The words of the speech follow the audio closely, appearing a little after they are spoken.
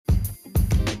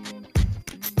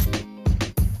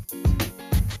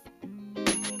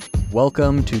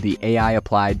Welcome to the AI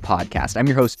Applied podcast. I'm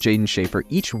your host, Jaden Schaefer.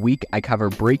 Each week, I cover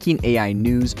breaking AI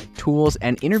news, tools,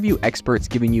 and interview experts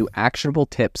giving you actionable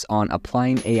tips on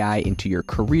applying AI into your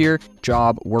career,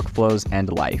 job, workflows,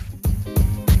 and life.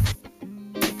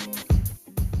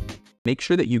 Make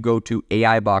sure that you go to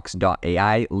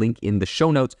aibox.ai, link in the show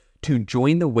notes, to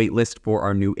join the waitlist for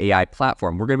our new AI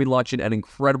platform. We're going to be launching an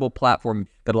incredible platform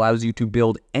that allows you to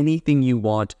build anything you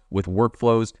want with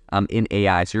workflows in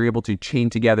AI. So you're able to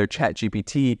chain together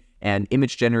ChatGPT and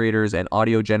image generators and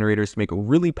audio generators to make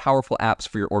really powerful apps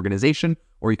for your organization,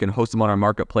 or you can host them on our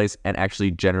marketplace and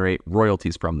actually generate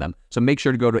royalties from them. So make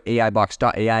sure to go to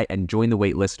aibox.ai and join the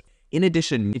waitlist. In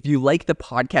addition, if you like the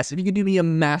podcast, if you could do me a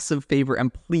massive favor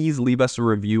and please leave us a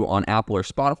review on Apple or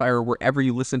Spotify or wherever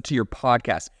you listen to your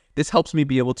podcast. This helps me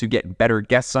be able to get better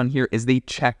guests on here as they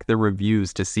check the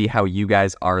reviews to see how you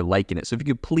guys are liking it. So if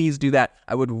you could please do that,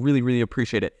 I would really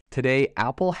appreciate it. Today,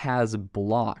 Apple has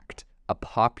blocked a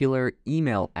popular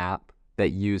email app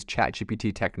that used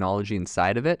ChatGPT technology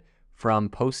inside of it from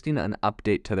posting an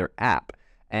update to their app.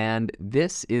 And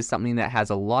this is something that has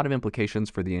a lot of implications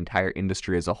for the entire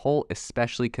industry as a whole,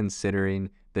 especially considering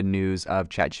the news of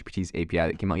ChatGPT's API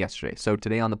that came out yesterday. So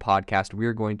today on the podcast,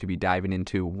 we're going to be diving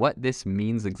into what this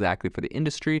means exactly for the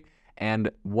industry and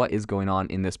what is going on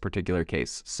in this particular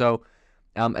case. So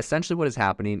essentially what is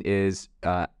happening is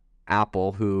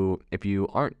Apple, who, if you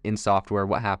aren't in software,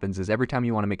 what happens is every time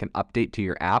you want to make an update to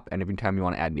your app and every time you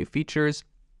want to add new features,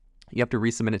 you have to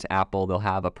resubmit it to Apple. They'll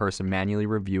have a person manually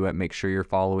review it, make sure you're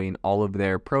following all of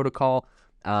their protocol,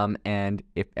 and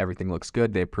if everything looks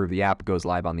good, they approve the app, goes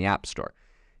live on the App Store.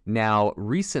 Now,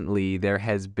 recently, there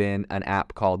has been an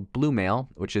app called Bluemail,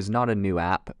 which is not a new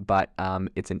app, but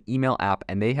it's an email app,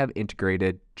 and they have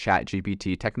integrated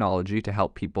ChatGPT technology to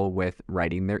help people with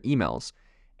writing their emails.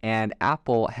 And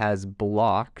Apple has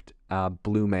blocked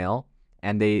Bluemail,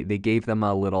 and they gave them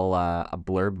a little a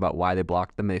blurb about why they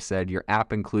blocked them. They said, your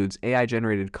app includes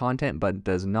AI-generated content, but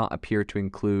does not appear to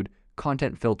include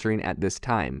content filtering at this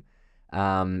time.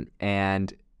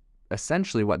 And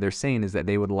essentially what they're saying is that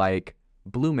they would like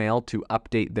Bluemail to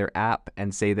update their app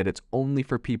and say that it's only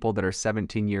for people that are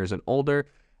 17 years and older,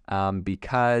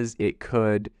 because it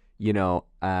could,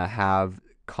 have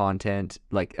content,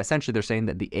 like essentially they're saying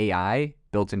that the AI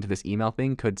built into this email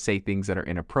thing could say things that are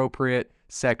inappropriate,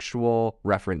 sexual,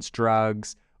 reference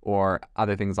drugs, or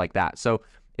other things like that. So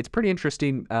it's pretty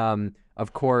interesting.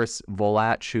 Of course,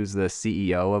 Volach, who's the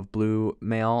CEO of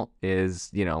Bluemail,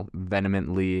 is,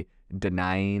 vehemently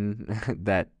denying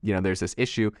that, there's this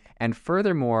issue. And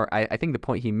furthermore, I think the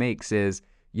point he makes is,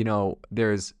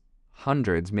 there's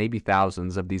hundreds, maybe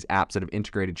thousands of these apps that have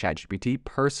integrated ChatGPT.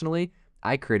 Personally,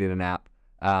 I created an app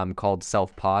called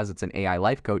Self-Pause. It's an AI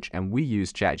life coach, and we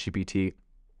use ChatGPT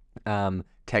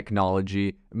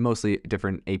technology, mostly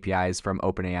different APIs from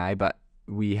OpenAI, but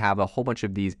we have a whole bunch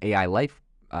of these AI life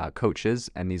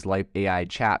coaches and these life AI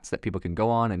chats that people can go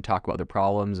on and talk about their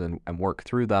problems and work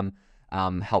through them,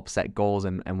 help set goals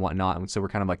and whatnot. And so we're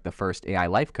kind of like the first AI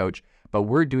life coach, but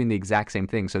we're doing the exact same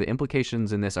thing. So the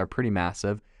implications in this are pretty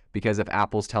massive, because if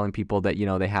Apple's telling people that,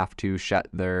 they have to shut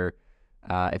their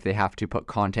if they have to put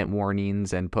content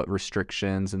warnings and put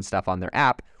restrictions and stuff on their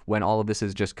app, when all of this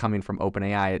is just coming from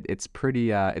OpenAI, it's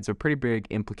a pretty big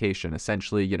implication.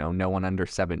 Essentially, no one under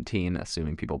 17,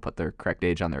 assuming people put their correct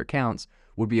age on their accounts,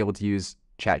 would be able to use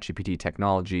ChatGPT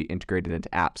technology integrated into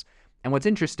apps. And what's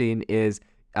interesting is,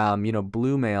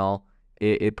 Bluemail,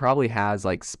 it probably has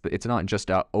it's not just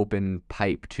an open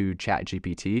pipe to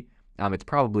ChatGPT. It's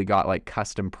probably got like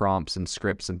custom prompts and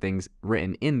scripts and things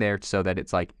written in there so that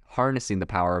it's like harnessing the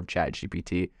power of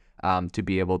ChatGPT to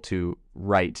be able to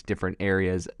write different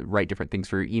areas, write different things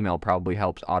for your email. Probably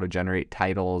helps auto-generate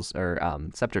titles or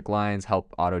subject lines,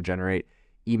 help auto-generate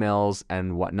emails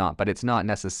and whatnot. But it's not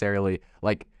necessarily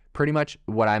like pretty much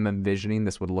what I'm envisioning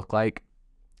this would look like.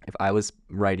 If I was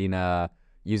writing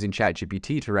using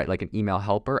ChatGPT to write like an email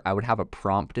helper, I would have a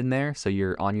prompt in there. So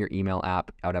you're on your email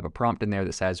app, I would have a prompt in there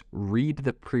that says, read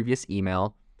the previous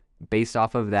email. Based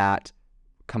off of that,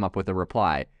 come up with a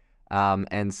reply.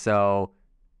 And so,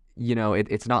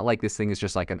 it's not like this thing is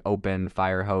just like an open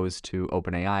fire hose to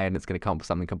OpenAI and it's going to come up with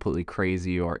something completely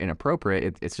crazy or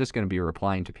inappropriate. It's just going to be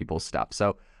replying to people's stuff.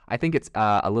 So I think it's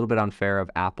a little bit unfair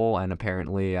of Apple, and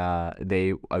apparently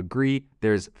they agree.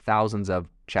 There's thousands of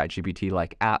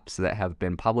ChatGPT-like apps that have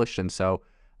been published, and so,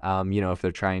 if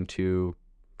they're trying to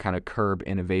kind of curb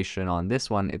innovation on this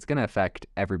one, it's going to affect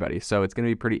everybody. So it's going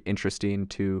to be pretty interesting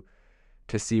to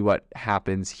see what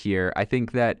happens here. I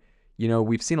think that,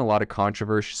 we've seen a lot of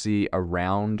controversy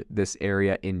around this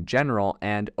area in general,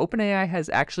 and OpenAI has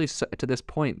actually, to this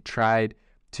point, tried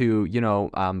to,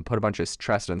 put a bunch of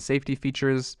trust and safety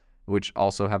features, which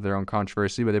also have their own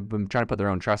controversy, but they've been trying to put their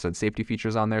own trust and safety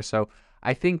features on there. So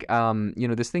I think,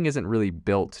 this thing isn't really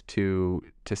built to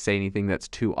say anything that's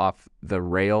too off the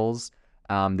rails,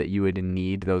 that you would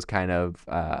need those kind of,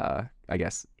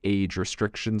 age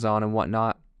restrictions on and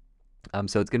whatnot.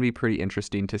 So it's going to be pretty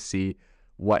interesting to see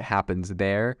what happens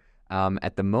there.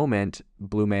 At the moment,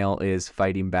 Bluemail is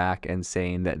fighting back and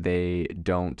saying that they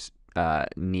don't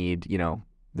need,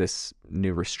 this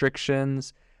new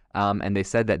restrictions. And they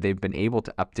said that they've been able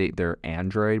to update their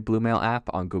Android Bluemail app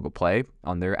on Google Play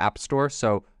on their app store.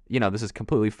 So, this is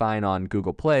completely fine on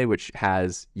Google Play, which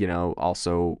has,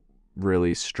 also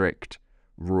really strict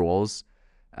rules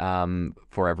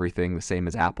for everything, the same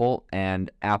as Apple.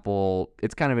 And Apple,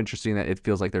 it's kind of interesting that it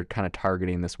feels like they're kind of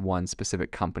targeting this one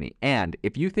specific company. And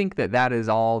if you think that that is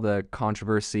all the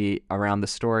controversy around the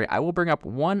story, I will bring up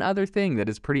one other thing that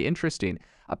is pretty interesting.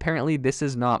 Apparently, this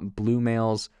is not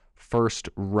Bluemail's first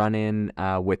run-in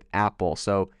with Apple.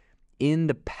 So in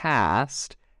the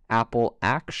past, Apple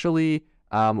actually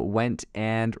went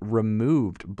and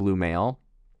removed Bluemail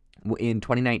in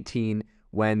 2019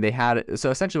 when they had, so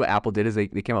essentially what Apple did is they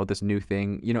came out with this new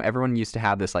thing. Everyone used to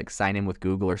have this like sign in with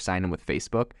Google or sign in with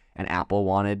Facebook, and Apple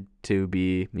wanted to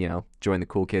be, join the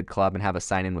cool kid club and have a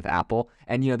sign in with Apple.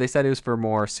 And, they said it was for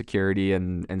more security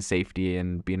and safety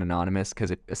and being anonymous,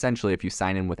 because essentially if you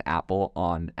sign in with Apple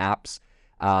on apps,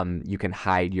 you can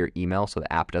hide your email so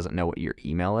the app doesn't know what your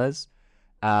email is.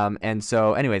 And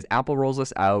so anyways, Apple rolls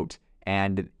this out,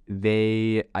 and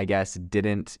they, I guess,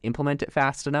 didn't implement it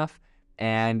fast enough.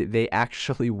 And they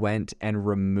actually went and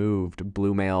removed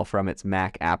Bluemail from its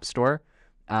Mac App Store.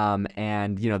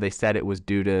 And, they said it was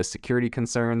due to security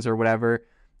concerns or whatever.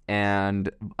 And,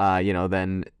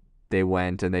 then they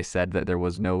went and they said that there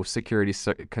was no security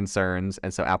concerns.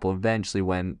 And so Apple eventually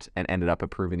went and ended up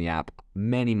approving the app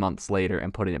many months later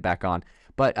and putting it back on.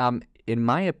 But in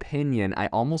my opinion, I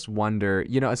almost wonder,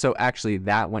 so actually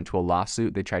that went to a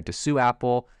lawsuit. They tried to sue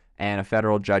Apple, and a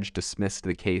federal judge dismissed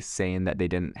the case, saying that they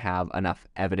didn't have enough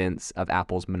evidence of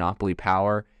Apple's monopoly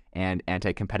power and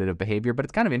anti-competitive behavior. But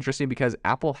it's kind of interesting because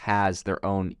Apple has their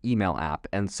own email app.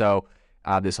 And so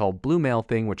this whole Bluemail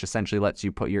thing, which essentially lets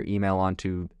you put your email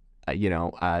onto,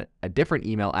 a different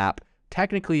email app,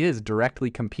 technically is directly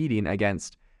competing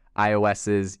against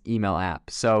iOS's email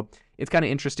app. So it's kind of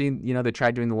interesting. They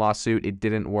tried doing the lawsuit. It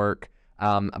didn't work.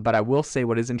 But I will say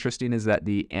what is interesting is that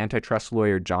the antitrust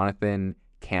lawyer, Jonathan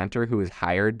Cantor, who was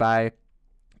hired by,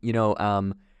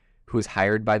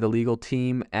 the legal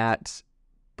team at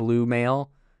Bluemail.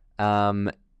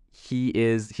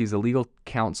 He's a legal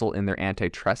counsel in their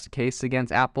antitrust case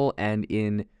against Apple. And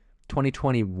in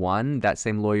 2021, that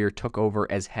same lawyer took over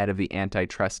as head of the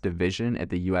antitrust division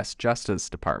at the U.S. Justice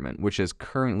Department, which is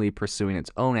currently pursuing its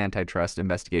own antitrust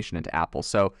investigation into Apple.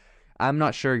 So I'm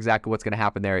not sure exactly what's going to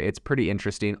happen there. It's pretty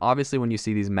interesting. Obviously, when you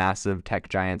see these massive tech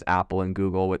giants, Apple and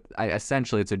Google, with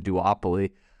essentially it's a duopoly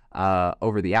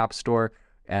over the App Store.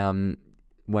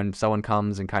 When someone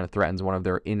comes and kind of threatens one of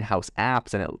their in-house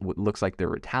apps and it looks like they're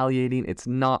retaliating, it's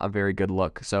not a very good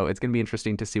look. So it's going to be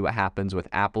interesting to see what happens with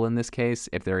Apple in this case,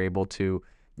 if they're able to,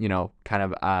 kind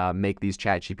of make these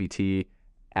ChatGPT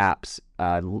apps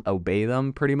obey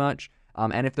them pretty much.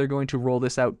 And if they're going to roll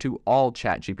this out to all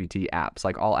ChatGPT apps,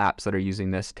 like all apps that are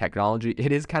using this technology,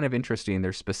 it is kind of interesting.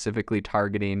 They're specifically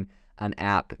targeting an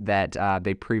app that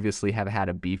they previously have had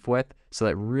a beef with. So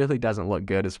that really doesn't look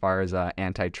good as far as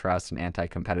antitrust and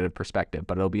anti-competitive perspective.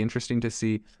 But it'll be interesting to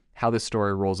see how this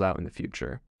story rolls out in the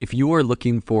future. If you are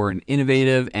looking for an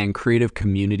innovative and creative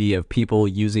community of people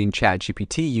using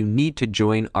ChatGPT, you need to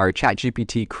join our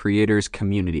ChatGPT creators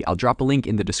community. I'll drop a link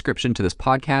in the description to this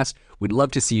podcast. We'd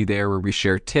love to see you there, where we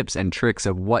share tips and tricks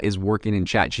of what is working in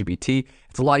ChatGPT.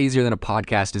 It's a lot easier than a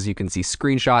podcast, as you can see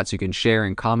screenshots, you can share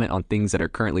and comment on things that are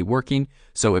currently working.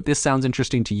 So if this sounds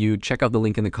interesting to you, check out the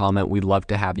link in the comment. We'd love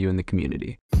to have you in the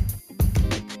community.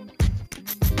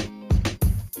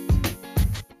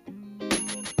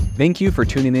 Thank you for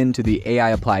tuning in to the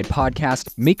AI Applied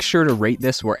podcast. Make sure to rate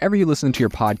this wherever you listen to your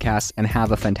podcasts, and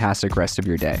have a fantastic rest of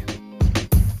your day.